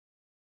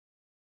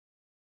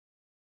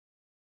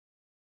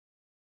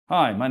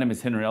Hi, my name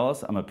is Henry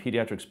Ellis. I'm a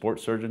pediatric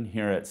sports surgeon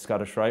here at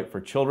Scottish Rite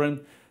for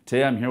children.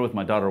 Today I'm here with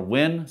my daughter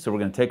Wynn, so we're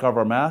going to take off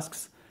our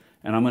masks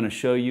and I'm going to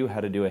show you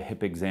how to do a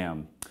hip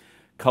exam.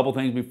 Couple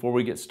things before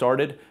we get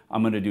started.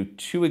 I'm going to do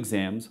 2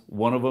 exams.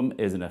 One of them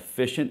is an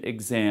efficient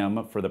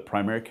exam for the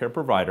primary care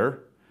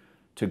provider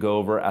to go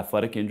over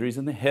athletic injuries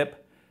in the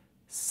hip.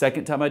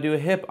 Second time I do a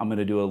hip, I'm going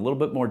to do a little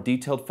bit more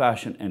detailed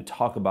fashion and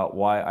talk about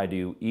why I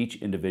do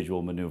each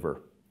individual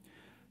maneuver.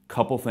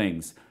 Couple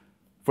things.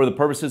 For the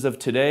purposes of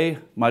today,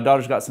 my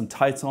daughter's got some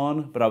tights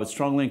on, but I would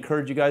strongly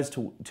encourage you guys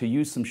to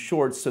use some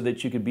shorts so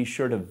that you can be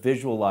sure to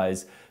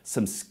visualize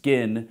some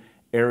skin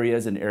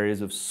areas and areas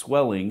of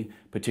swelling,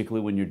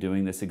 particularly when you're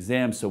doing this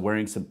exam. So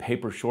wearing some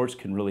paper shorts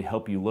can really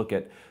help you look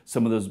at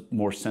some of those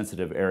more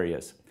sensitive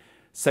areas.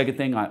 Second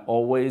thing, I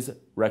always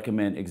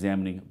recommend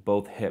examining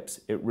both hips.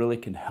 It really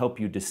can help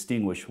you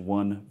distinguish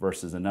one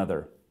versus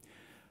another.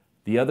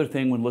 The other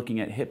thing when looking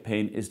at hip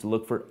pain is to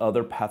look for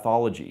other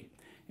pathology,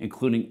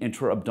 including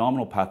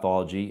intra-abdominal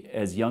pathology,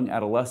 as young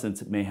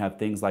adolescents may have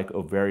things like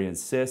ovarian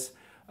cysts,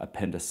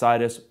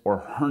 appendicitis,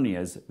 or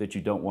hernias that you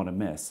don't want to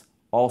miss.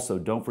 Also,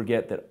 don't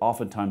forget that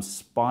oftentimes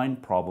spine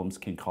problems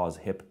can cause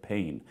hip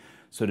pain,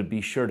 so to be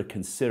sure to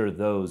consider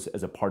those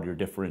as a part of your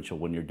differential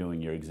when you're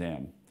doing your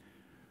exam.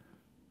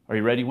 Are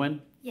you ready,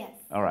 Wynn? Yes.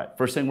 All right,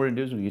 first thing we're gonna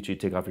do is we're gonna get you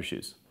to take off your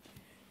shoes.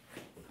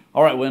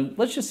 All right, Wynn,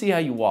 let's just see how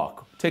you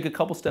walk. Take a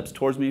couple steps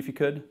towards me if you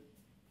could.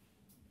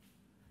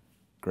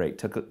 Great,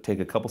 take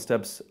a couple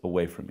steps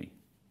away from me.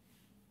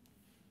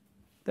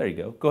 There you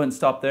go. Go ahead and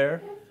stop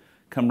there.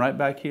 Come right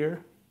back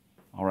here.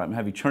 All right, I'm gonna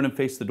have you turn and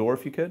face the door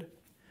if you could.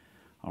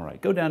 All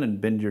right, go down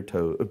and bend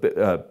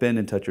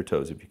and touch your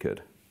toes if you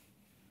could.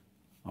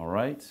 All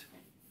right,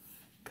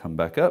 come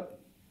back up.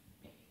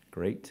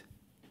 Great.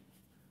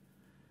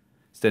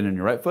 Stand on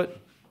your right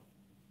foot.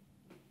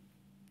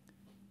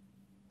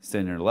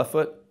 Stand on your left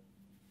foot.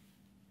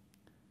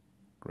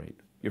 Great.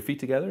 Your feet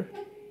together.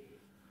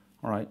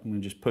 All right, I'm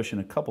going to just push in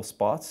a couple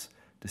spots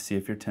to see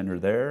if you're tender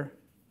there.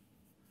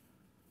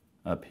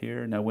 Up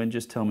here. Now, Wynn,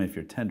 just tell me if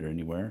you're tender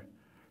anywhere.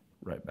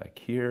 Right back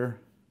here.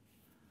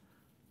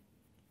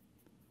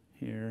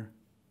 Here.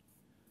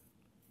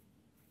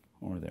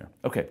 Or there.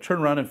 Okay,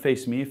 turn around and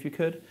face me if you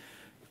could.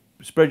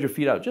 Spread your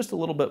feet out just a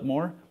little bit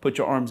more. Put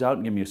your arms out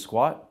and give me a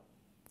squat.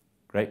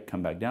 Great,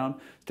 come back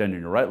down. Stand on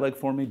your right leg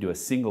for me. Do a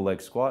single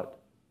leg squat.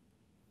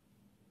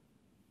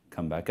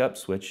 Come back up,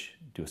 switch.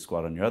 Do a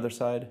squat on your other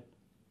side.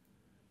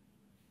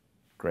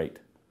 Great.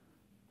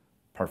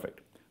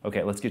 Perfect.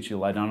 Okay, let's get you to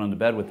lie down on the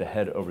bed with the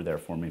head over there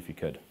for me if you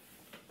could.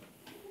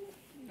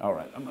 All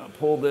right, I'm going to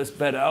pull this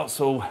bed out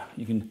so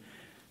you can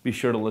be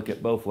sure to look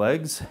at both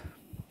legs.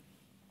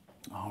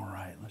 All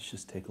right, let's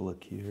just take a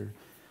look here.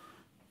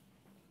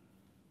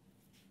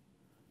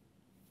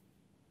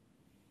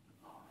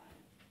 All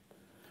right.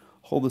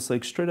 Hold this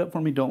leg straight up for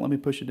me. Don't let me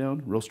push it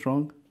down. Real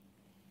strong.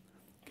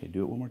 Okay,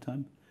 do it one more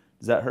time.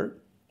 Does that hurt?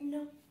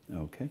 No.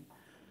 Okay.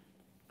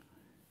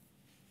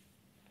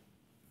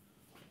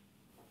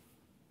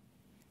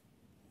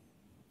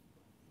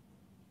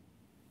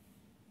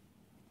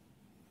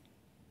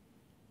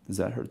 Does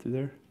that hurt through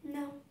there?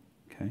 No.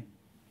 Okay.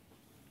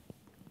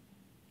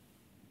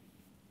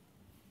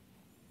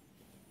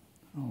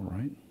 All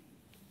right.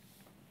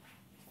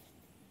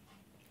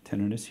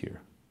 Tenderness here.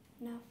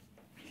 No.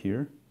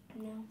 Here.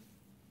 No.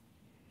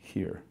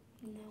 Here.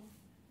 No.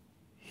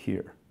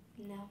 Here.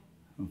 No.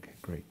 Okay,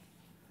 great.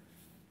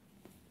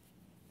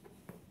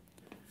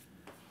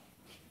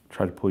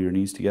 Try to pull your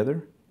knees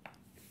together.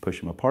 Push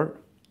them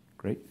apart.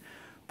 Great.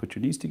 Put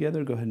your knees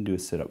together. Go ahead and do a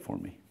sit-up for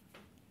me.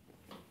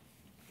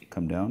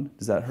 Come down.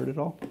 Does that hurt at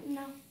all?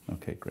 No.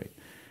 Okay, great.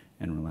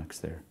 And relax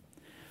there.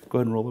 Go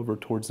ahead and roll over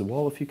towards the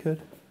wall if you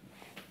could.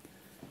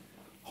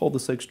 Hold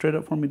this leg straight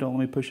up for me. Don't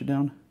let me push it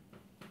down.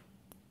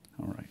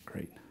 All right,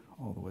 great.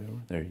 All the way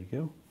over. There you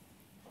go.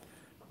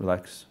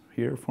 Relax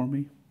here for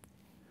me.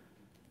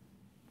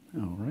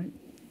 All right.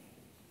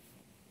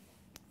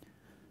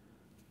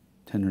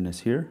 Tenderness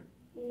here.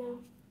 No.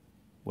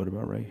 What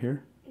about right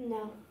here?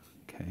 No.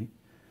 Okay,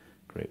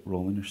 great.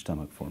 Roll in your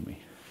stomach for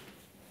me.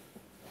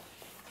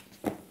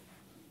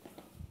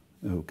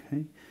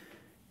 Okay.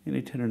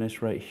 Any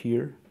tenderness right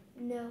here?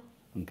 No.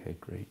 Okay,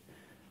 great.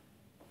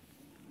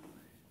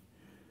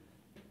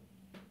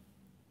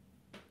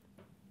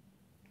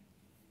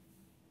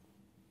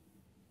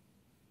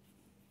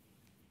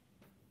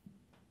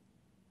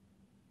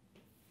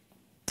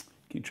 Can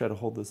you try to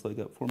hold this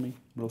leg up for me?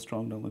 Real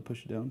strong, don't let me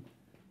push it down.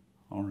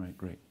 All right,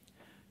 great.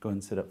 Go ahead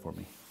and sit up for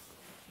me.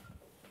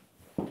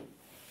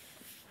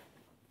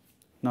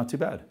 Not too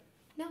bad.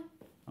 No.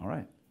 All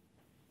right.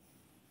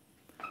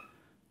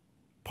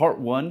 Part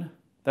 1,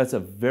 that's a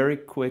very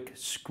quick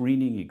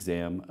screening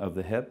exam of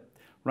the hip.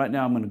 Right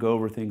now I'm going to go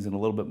over things in a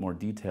little bit more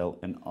detail,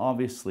 and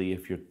obviously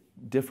if your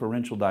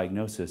differential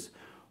diagnosis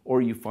or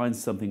you find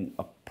something,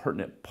 a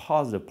pertinent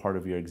positive part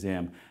of your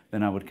exam,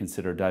 then I would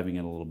consider diving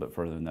in a little bit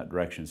further in that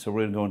direction. So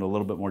we're going to go into a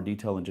little bit more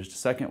detail in just a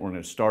second. We're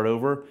going to start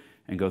over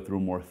and go through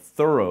a more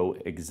thorough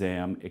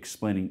exam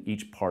explaining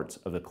each parts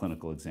of the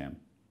clinical exam.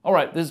 All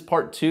right, this is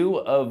part 2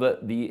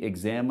 of the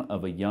exam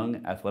of a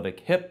young athletic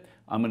hip.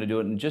 I'm going to do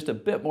it in just a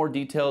bit more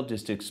detail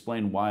just to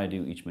explain why I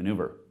do each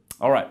maneuver.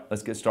 All right,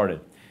 let's get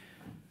started.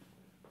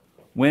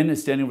 When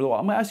standing over the wall,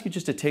 I'm going to ask you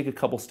just to take a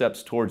couple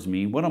steps towards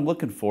me. What I'm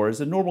looking for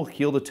is a normal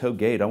heel-to-toe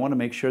gait. I want to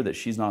make sure that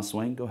she's not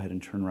swaying. Go ahead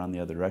and turn around the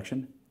other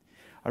direction.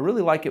 I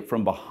really like it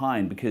from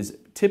behind because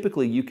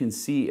typically you can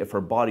see if her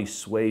body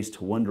sways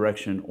to one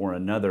direction or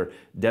another,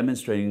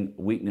 demonstrating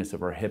weakness of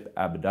her hip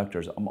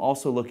abductors. I'm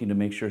also looking to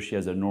make sure she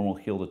has a normal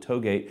heel-to-toe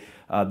gait,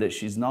 that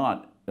she's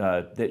not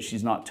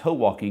toe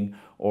walking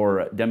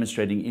or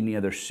demonstrating any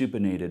other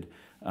supinated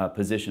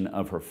position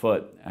of her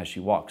foot as she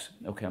walks.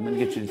 Okay, I'm going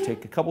to get you to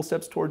take a couple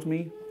steps towards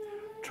me,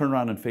 turn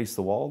around and face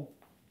the wall.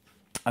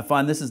 I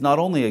find this is not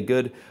only a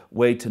good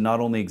way to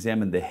not only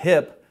examine the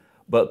hip,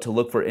 but to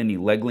look for any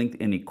leg length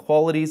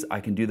inequalities. I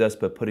can do this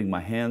by putting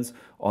my hands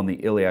on the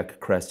iliac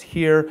crest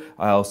here.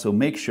 I also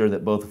make sure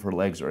that both of her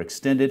legs are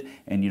extended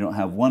and you don't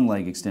have one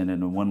leg extended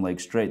and one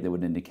leg straight. That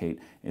would indicate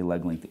a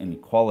leg length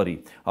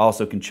inequality. I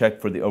also can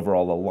check for the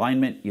overall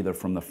alignment, either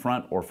from the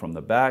front or from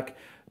the back.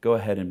 Go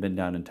ahead and bend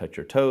down and touch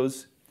your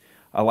toes.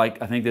 I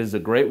think this is a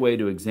great way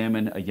to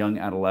examine a young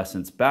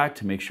adolescent's back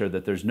to make sure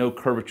that there's no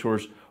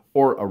curvatures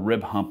or a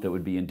rib hump that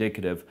would be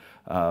indicative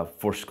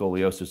for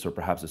scoliosis or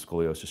perhaps a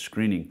scoliosis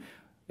screening.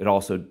 It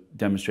also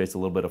demonstrates a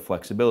little bit of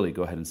flexibility.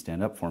 Go ahead and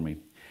stand up for me.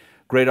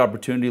 Great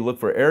opportunity to look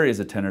for areas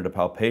of tender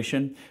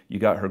palpation. You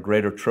got her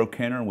greater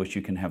trochanter, in which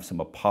you can have some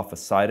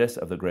apophysitis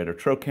of the greater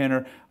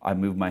trochanter. I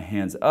move my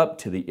hands up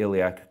to the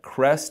iliac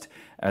crest.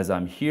 As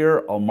I'm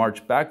here, I'll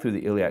march back through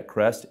the iliac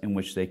crest, in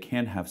which they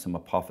can have some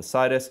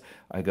apophysitis.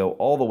 I go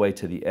all the way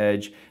to the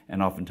edge,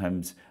 and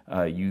oftentimes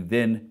you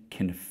then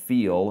can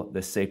feel the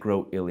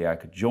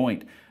sacroiliac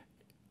joint.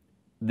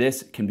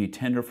 This can be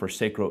tender for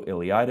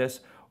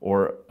sacroiliitis,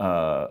 or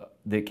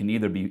they can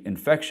either be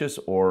infectious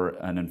or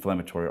an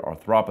inflammatory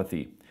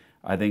arthropathy.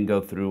 I then go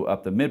through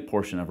up the mid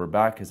portion of her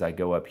back as I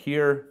go up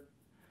here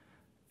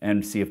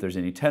and see if there's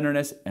any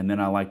tenderness, and then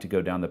I like to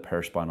go down the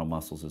paraspinal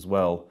muscles as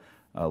well,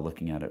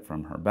 looking at it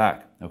from her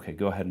back. Okay,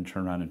 go ahead and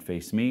turn around and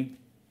face me.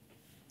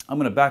 I'm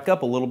going to back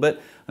up a little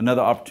bit.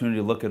 Another opportunity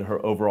to look at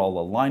her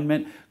overall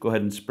alignment. Go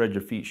ahead and spread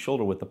your feet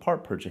shoulder width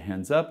apart, put your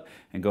hands up,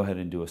 and go ahead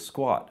and do a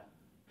squat.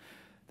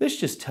 This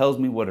just tells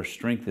me what her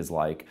strength is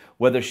like.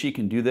 Whether she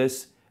can do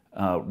this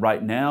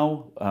right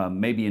now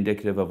may be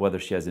indicative of whether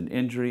she has an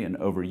injury, an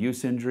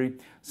overuse injury.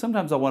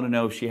 Sometimes I want to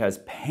know if she has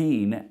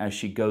pain as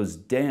she goes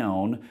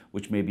down,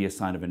 which may be a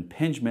sign of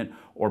impingement,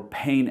 or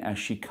pain as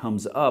she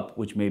comes up,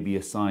 which may be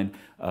a sign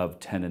of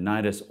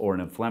tendinitis or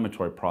an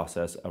inflammatory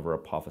process of her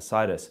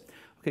apophysitis.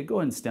 Okay, go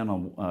ahead and stand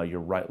on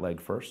your right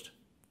leg first.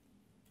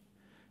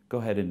 Go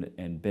ahead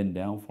and bend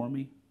down for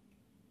me.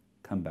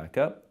 Come back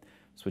up.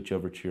 Switch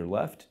over to your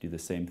left, do the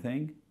same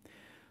thing.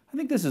 I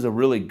think this is a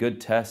really good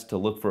test to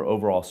look for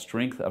overall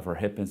strength of her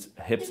hips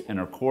and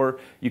her core.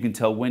 You can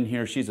tell when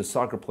here, she's a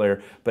soccer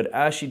player, but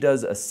as she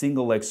does a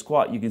single leg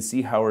squat, you can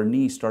see how her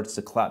knee starts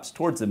to collapse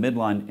towards the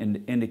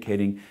midline,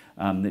 indicating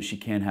that she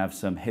can have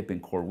some hip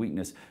and core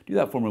weakness. Do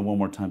that for me one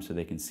more time so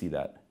they can see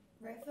that.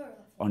 Right foot or left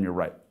foot? On your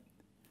right.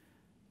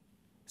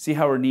 See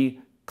how her knee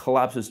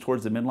collapses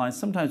towards the midline?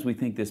 Sometimes we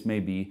think this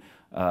may be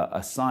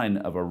a sign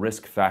of a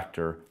risk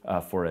factor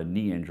for a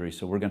knee injury,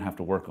 so we're going to have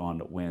to work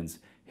on Wynn's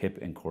hip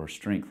and core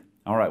strength.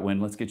 All right, Wynn,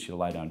 let's get you to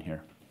lie down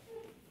here.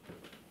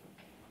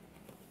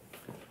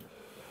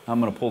 I'm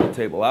going to pull the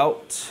table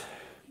out.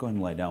 Go ahead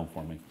and lie down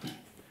for me.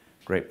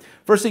 Great.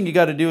 First thing you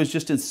got to do is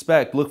just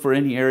inspect, look for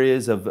any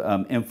areas of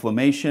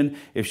inflammation.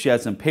 If she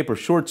has some paper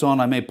shorts on,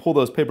 I may pull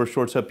those paper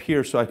shorts up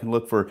here so I can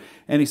look for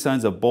any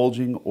signs of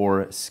bulging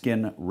or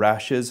skin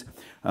rashes.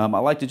 I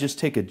like to just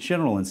take a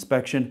general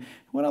inspection.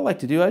 What I like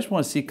to do, I just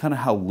want to see kind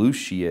of how loose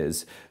she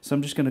is. So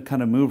I'm just going to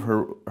kind of move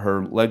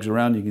her legs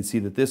around. You can see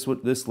that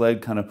this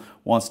leg kind of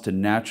wants to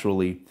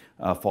naturally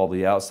fall to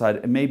the outside.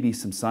 It may be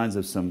some signs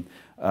of some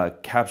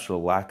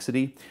capsular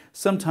laxity.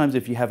 Sometimes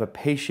if you have a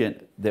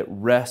patient that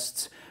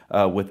rests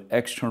with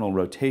external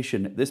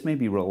rotation, this may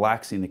be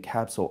relaxing the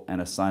capsule and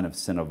a sign of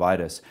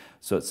synovitis,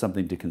 so it's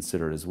something to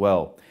consider as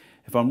well.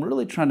 If I'm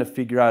really trying to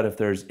figure out if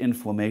there's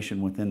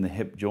inflammation within the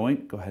hip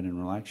joint, go ahead and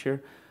relax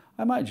here.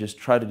 I might just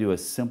try to do a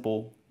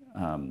simple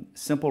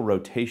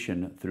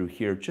rotation through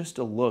here just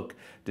to look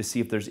to see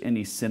if there's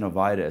any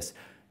synovitis.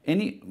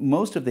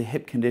 Most of the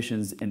hip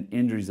conditions and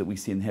injuries that we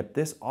see in the hip,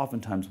 this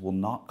oftentimes will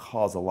not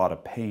cause a lot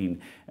of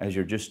pain as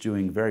you're just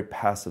doing very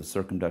passive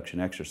circumduction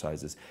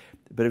exercises.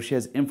 But if she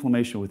has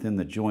inflammation within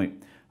the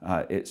joint,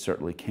 it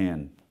certainly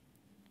can.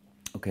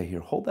 Okay, here,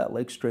 hold that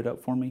leg straight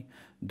up for me.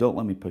 Don't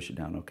let me push it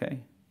down,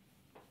 okay?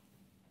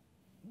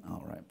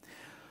 All right.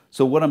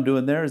 So what I'm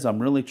doing there is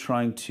I'm really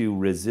trying to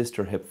resist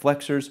her hip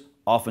flexors.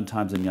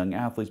 Oftentimes in young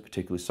athletes,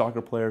 particularly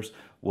soccer players,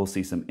 we'll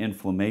see some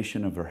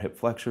inflammation of her hip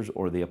flexors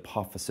or the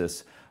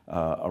apophysis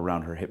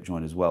around her hip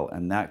joint as well,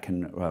 and that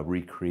can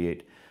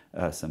recreate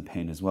some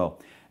pain as well.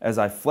 As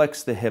I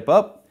flex the hip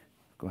up,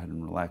 go ahead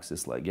and relax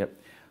this leg,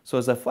 yep. So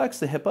as I flex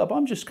the hip up,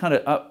 I'm just kind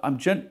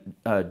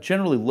of,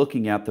 generally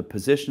looking at the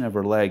position of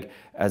her leg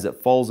as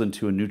it falls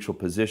into a neutral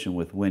position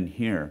with Wynn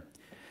here.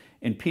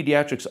 In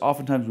pediatrics,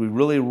 oftentimes we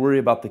really worry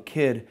about the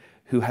kid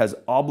who has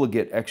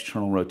obligate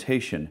external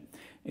rotation.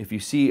 If you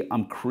see,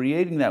 I'm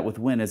creating that with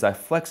Wynn. As I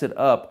flex it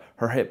up,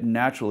 her hip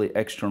naturally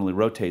externally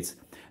rotates.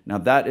 Now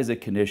that is a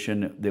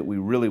condition that we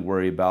really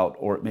worry about,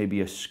 or it may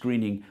be a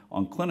screening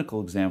on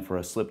clinical exam for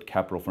a slipped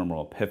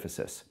capitofemoral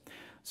epiphysis,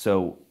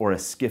 or a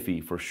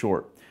SCFE for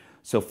short.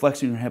 So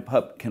flexing your hip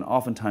up can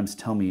oftentimes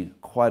tell me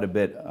quite a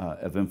bit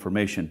of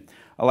information.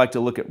 I like to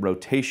look at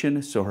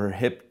rotation, so her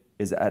hip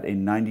is at a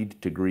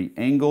 90-degree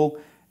angle,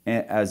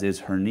 as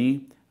is her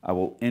knee. I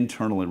will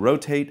internally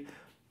rotate.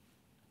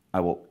 I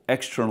will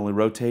externally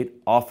rotate.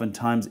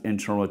 Oftentimes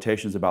internal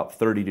rotation is about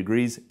 30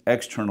 degrees.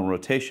 External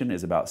rotation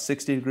is about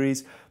 60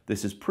 degrees.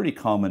 This is pretty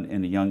common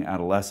in a young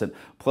adolescent,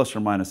 plus or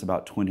minus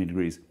about 20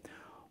 degrees.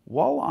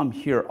 While I'm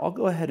here, I'll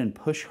go ahead and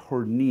push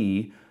her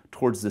knee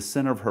towards the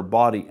center of her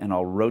body and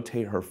I'll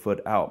rotate her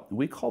foot out.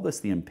 We call this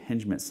the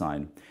impingement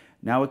sign.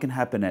 Now it can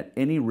happen at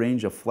any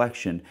range of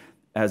flexion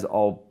as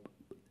I'll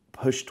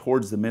push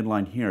towards the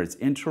midline here. It's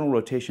internal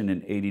rotation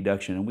and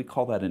adduction, and we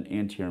call that an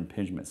anterior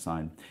impingement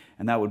sign.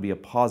 And that would be a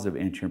positive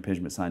anterior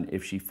impingement sign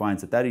if she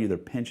finds that that either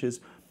pinches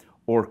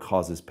or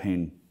causes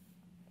pain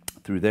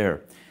through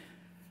there.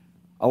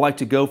 I like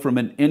to go from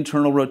an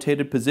internal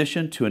rotated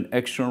position to an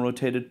external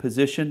rotated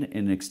position.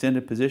 In an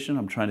extended position,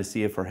 I'm trying to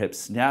see if her hip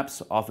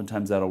snaps.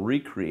 Oftentimes that'll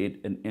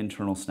recreate an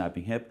internal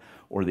snapping hip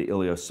or the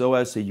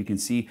iliopsoas. So you can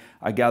see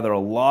I gather a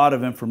lot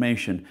of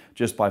information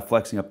just by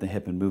flexing up the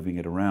hip and moving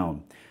it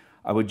around.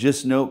 I would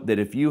just note that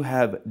if you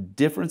have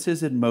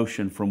differences in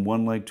motion from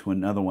one leg to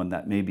another one,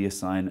 that may be a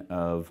sign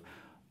of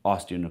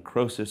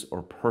osteonecrosis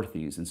or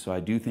Perthes. And so I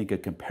do think a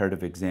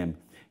comparative exam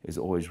is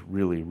always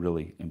really,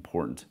 really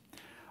important.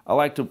 I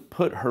like to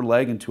put her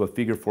leg into a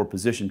figure 4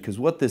 position because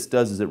what this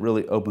does is it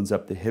really opens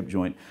up the hip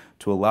joint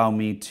to allow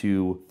me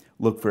to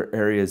look for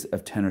areas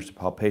of tenderness to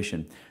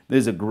palpation. This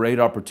is a great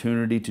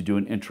opportunity to do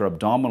an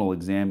intra-abdominal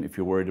exam if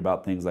you're worried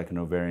about things like an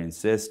ovarian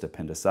cyst,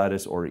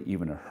 appendicitis, or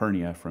even a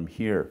hernia from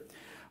here.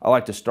 I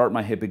like to start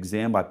my hip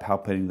exam by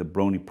palpating the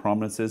bony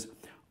prominences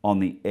on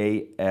the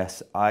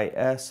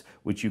ASIS,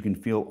 which you can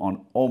feel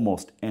on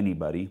almost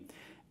anybody.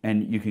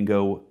 And you can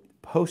go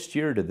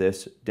posterior to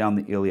this down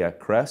the iliac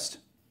crest.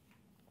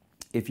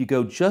 If you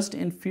go just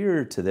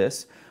inferior to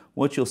this,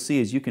 what you'll see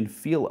is you can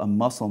feel a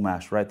muscle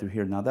mass right through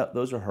here. Now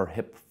those are her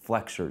hip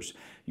flexors.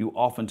 You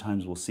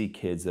oftentimes will see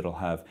kids that'll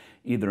have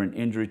either an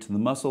injury to the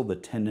muscle, the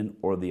tendon,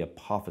 or the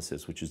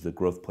apophysis, which is the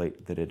growth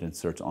plate that it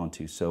inserts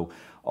onto. So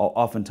I'll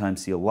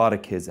oftentimes see a lot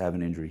of kids have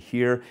an injury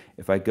here.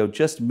 If I go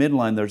just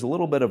midline, there's a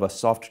little bit of a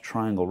soft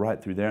triangle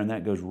right through there, and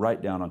that goes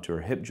right down onto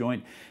her hip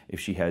joint. If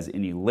she has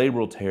any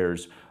labral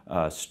tears,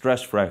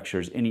 stress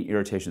fractures, any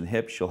irritation in the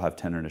hip, she'll have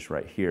tenderness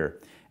right here.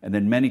 And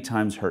then many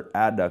times her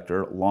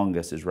adductor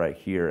longus is right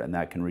here, and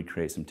that can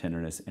recreate some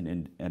tenderness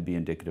and be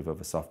indicative of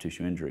a soft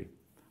tissue injury.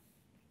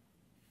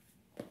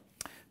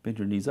 Bend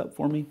your knees up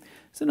for me.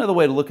 It's another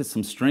way to look at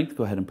some strength.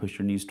 Go ahead and push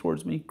your knees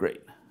towards me.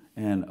 Great.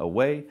 And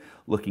away,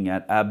 looking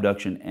at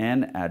abduction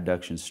and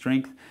adduction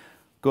strength.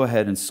 Go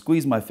ahead and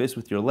squeeze my fist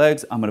with your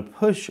legs. I'm going to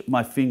push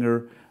my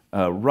finger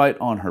right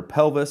on her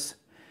pelvis.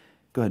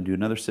 Go ahead and do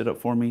another sit-up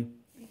for me.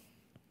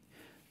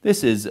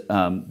 This is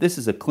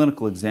a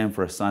clinical exam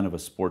for a sign of a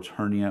sports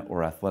hernia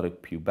or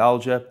athletic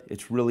pubalgia.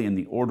 It's really in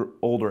the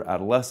older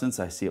adolescents.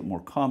 I see it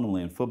more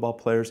commonly in football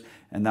players,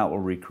 and that will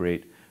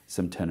recreate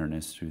some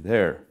tenderness through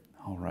there.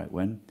 All right,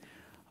 Wynn,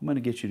 I'm going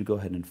to get you to go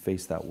ahead and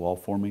face that wall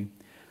for me.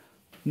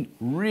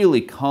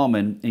 Really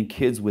common in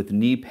kids with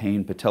knee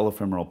pain,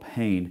 patellofemoral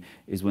pain,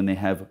 is when they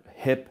have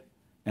hip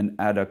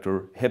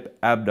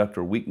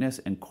abductor weakness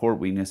and core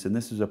weakness, and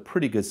this is a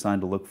pretty good sign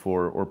to look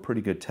for, or a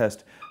pretty good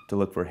test to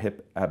look for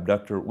hip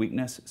abductor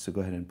weakness. So go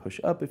ahead and push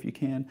up if you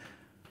can.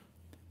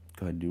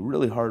 Go ahead and do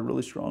really hard,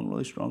 really strong,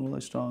 really strong,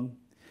 really strong.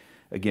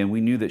 Again, we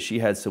knew that she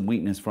had some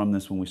weakness from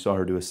this when we saw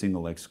her do a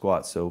single leg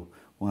squat, so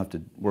we'll have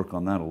to work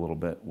on that a little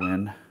bit,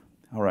 Wynn.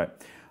 All right,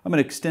 I'm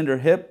going to extend her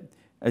hip.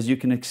 As you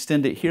can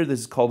extend it here,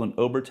 this is called an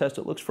Ober test.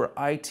 It looks for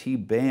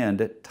IT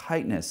band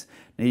tightness.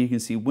 Now you can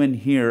see Wynn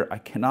here, I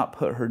cannot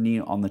put her knee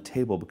on the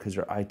table because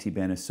her IT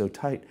band is so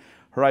tight.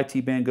 Her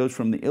IT band goes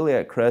from the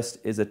iliac crest,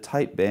 is a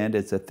tight band.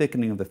 It's a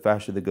thickening of the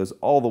fascia that goes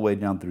all the way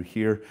down through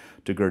here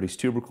to Gerdy's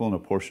tubercle and a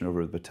portion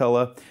over the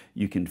patella.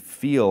 You can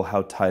feel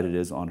how tight it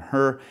is on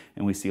her,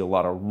 and we see a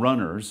lot of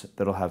runners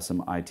that'll have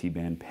some IT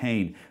band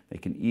pain. They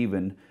can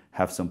even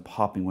have some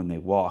popping when they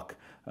walk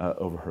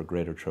over her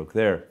greater troch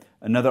there.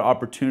 Another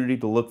opportunity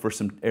to look for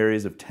some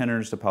areas of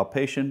tenderness to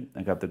palpation.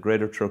 I got the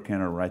greater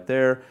trochanter right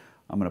there.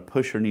 I'm going to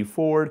push her knee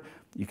forward.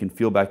 You can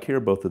feel back here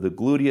both of the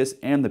gluteus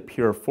and the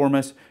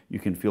piriformis. You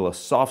can feel a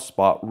soft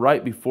spot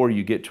right before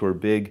you get to her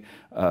big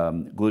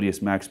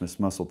gluteus maximus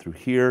muscle through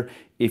here.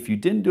 If you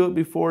didn't do it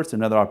before, it's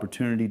another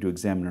opportunity to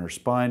examine her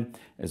spine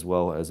as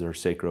well as her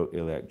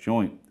sacroiliac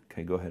joint.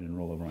 Okay, go ahead and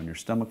roll over on your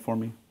stomach for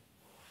me.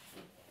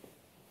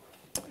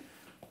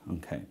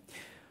 Okay.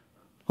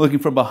 Looking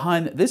from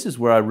behind, this is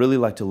where I really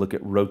like to look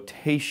at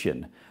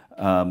rotation.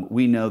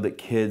 We know that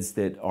kids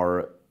that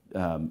are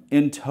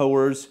in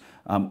towers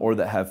or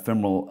that have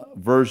femoral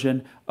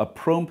version, a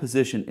prone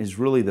position is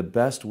really the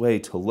best way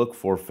to look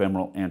for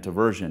femoral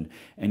anteversion.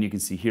 And you can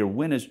see here,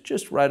 Wynn is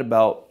just right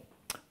about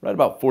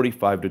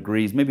 45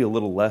 degrees, maybe a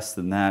little less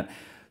than that.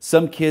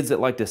 Some kids that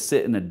like to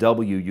sit in a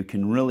W, you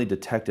can really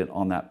detect it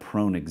on that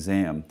prone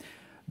exam.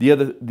 The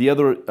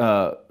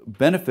other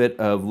benefit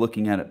of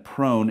looking at it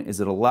prone is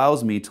it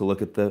allows me to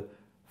look at the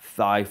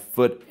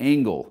thigh-foot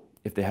angle.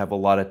 If they have a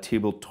lot of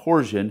tibial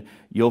torsion,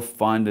 you'll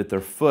find that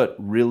their foot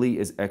really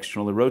is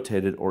externally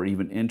rotated or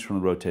even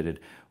internally rotated.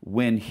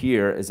 When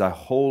here, as I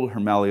hold her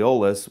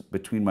malleolus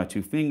between my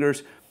two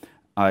fingers,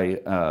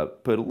 I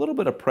put a little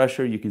bit of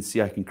pressure. You can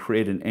see I can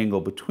create an angle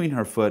between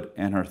her foot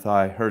and her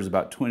thigh. Hers is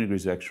about 20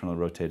 degrees externally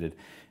rotated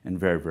and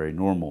very, very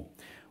normal.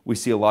 We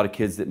see a lot of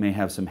kids that may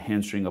have some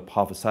hamstring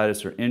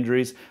apophysitis or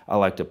injuries. I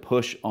like to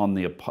push on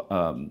the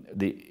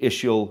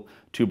ischial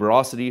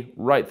tuberosity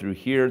right through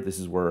here. This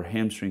is where her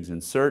hamstrings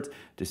insert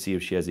to see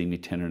if she has any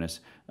tenderness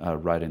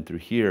right in through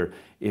here.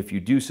 If you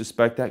do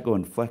suspect that, go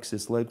and flex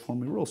this leg for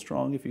me real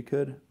strong if you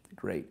could.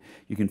 Great.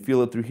 You can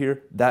feel it through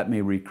here. That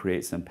may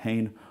recreate some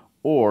pain.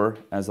 Or,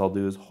 as I'll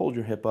do, is hold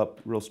your hip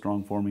up real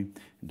strong for me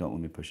and don't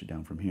let me push it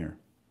down from here.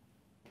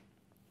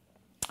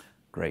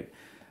 Great.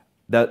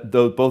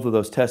 Both of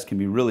those tests can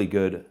be really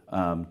good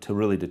to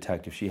really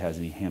detect if she has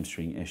any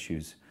hamstring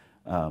issues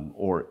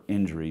or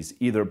injuries,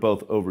 either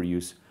both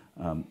overuse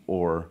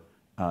or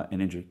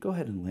an injury. Go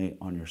ahead and lay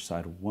on your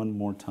side one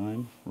more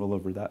time. Roll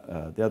over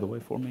that the other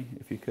way for me,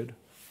 if you could.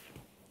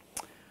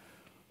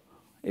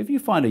 If you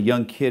find a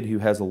young kid who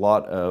has a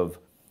lot of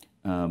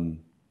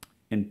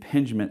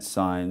impingement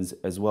signs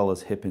as well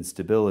as hip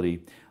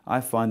instability,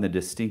 I find the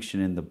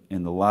distinction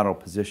in the lateral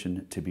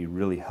position to be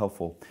really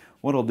helpful.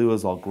 What I'll do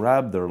is I'll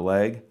grab their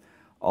leg,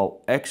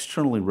 I'll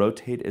externally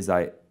rotate as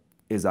I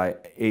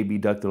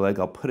abduct their leg,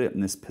 I'll put it in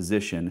this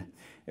position.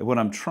 And what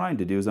I'm trying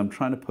to do is I'm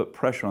trying to put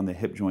pressure on the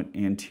hip joint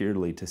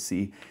anteriorly to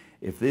see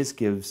if this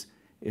gives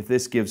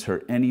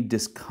her any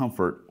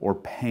discomfort or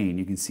pain.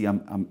 You can see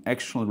I'm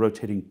externally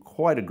rotating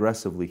quite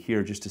aggressively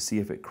here just to see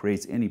if it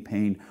creates any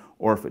pain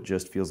or if it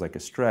just feels like a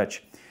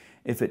stretch.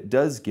 If it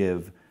does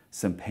give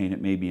some pain,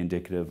 it may be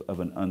indicative of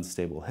an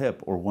unstable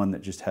hip or one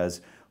that just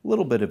has a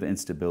little bit of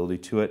instability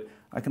to it.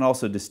 I can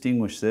also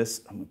distinguish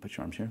this, I'm going to put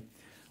your arms here,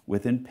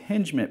 with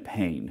impingement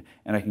pain.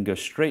 And I can go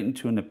straight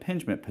into an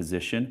impingement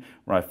position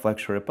where I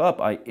flex her hip up.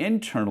 I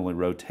internally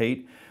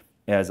rotate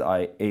as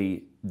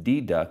I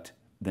deduct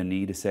the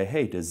knee to say,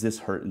 hey, does this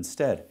hurt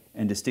instead?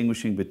 And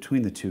distinguishing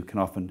between the two can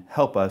often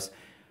help us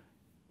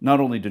not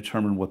only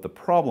determine what the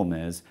problem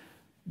is,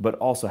 but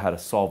also how to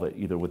solve it,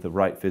 either with the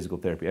right physical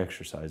therapy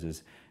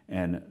exercises,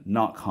 and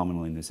not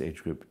commonly in this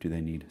age group do they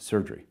need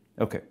surgery.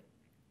 Okay,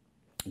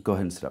 go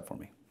ahead and sit up for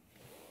me.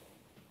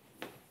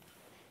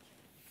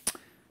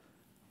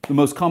 The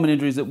most common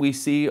injuries that we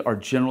see are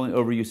generally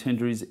overuse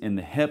injuries in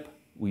the hip.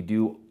 We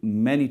do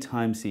many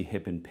times see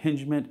hip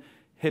impingement,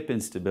 hip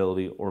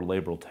instability, or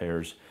labral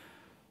tears.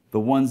 The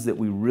ones that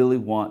we really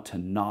want to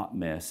not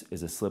miss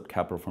is a slipped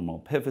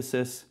capitofemoral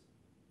epiphysis,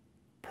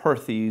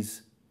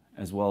 perthes,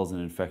 as well as an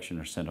infection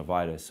or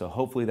synovitis. So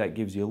hopefully that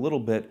gives you a little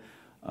bit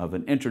of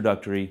an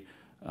introductory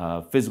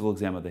physical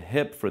exam of the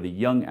hip for the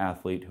young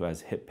athlete who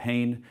has hip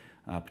pain,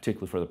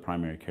 particularly for the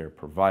primary care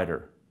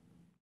provider.